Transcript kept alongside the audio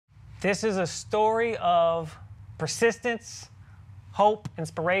This is a story of persistence, hope,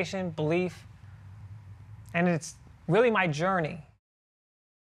 inspiration, belief, and it's really my journey.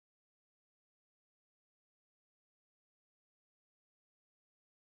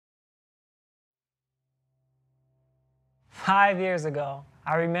 Five years ago,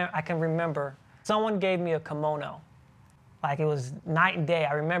 I can remember someone gave me a kimono. Like it was night and day.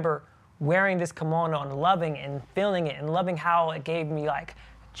 I remember wearing this kimono and loving it and feeling it and loving how it gave me like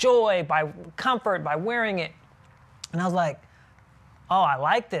joy, by comfort, by wearing it. And I was like, oh, I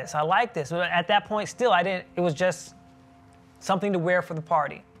like this, I like this. But at that point still, it was just something to wear for the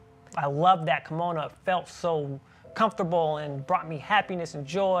party. I loved that kimono. It felt so comfortable and brought me happiness and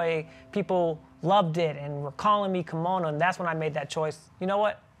joy. People loved it and were calling me Kimono, and that's when I made that choice. You know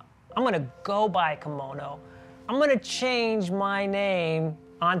what? I'm gonna go by Kimono. I'm gonna change my name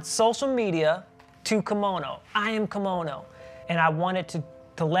on social media to Kimono. I am Kimono. And I wanted to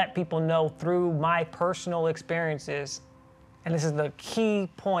let people know through my personal experiences, and this is the key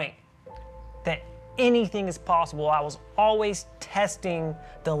point, that anything is possible. I was always testing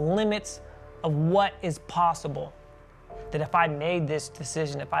the limits of what is possible. That if I made this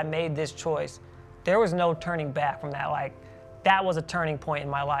decision, if I made this choice, there was no turning back from that. Like, that was a turning point in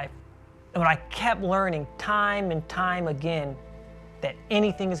my life. And when I kept learning time and time again that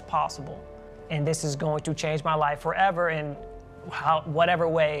anything is possible, and this is going to change my life forever in whatever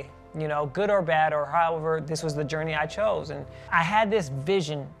way, you know, good or bad, or however, this was the journey I chose. And I had this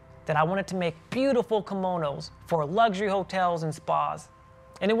vision that I wanted to make beautiful kimonos for luxury hotels and spas.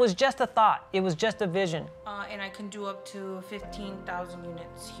 And it was just a thought, it was just a vision. And I can do up to 15,000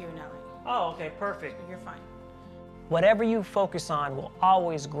 units here in LA. Oh, okay, perfect. So you're fine. Whatever you focus on will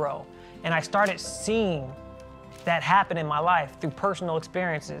always grow. And I started seeing that happen in my life through personal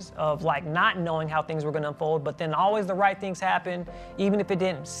experiences of like not knowing how things were gonna unfold, but then always the right things happen, even if it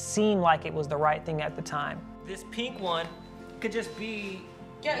didn't seem like it was the right thing at the time. This pink one could just be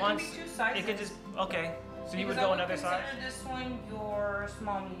it can be two sizes. It could just, okay. So you would go another size? I would consider this one your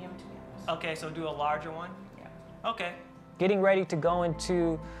small, medium, to be honest. Okay, so do a larger one? Yeah. Okay. Getting ready to go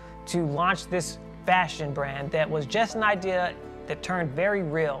into, to launch this fashion brand that was just an idea that turned very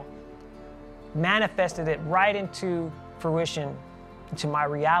real, manifested it right into fruition, into my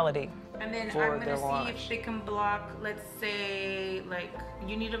reality. And then for I'm gonna see launch. if they can block, let's say, like,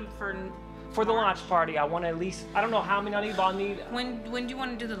 you need them for the launch party, I want to at least, I don't know how many I'll need. When do you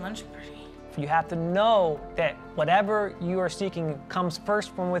want to do the lunch party? You have to know that whatever you are seeking comes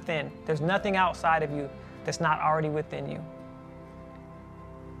first from within. There's nothing outside of you that's not already within you.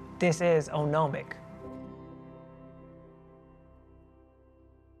 This is onomic.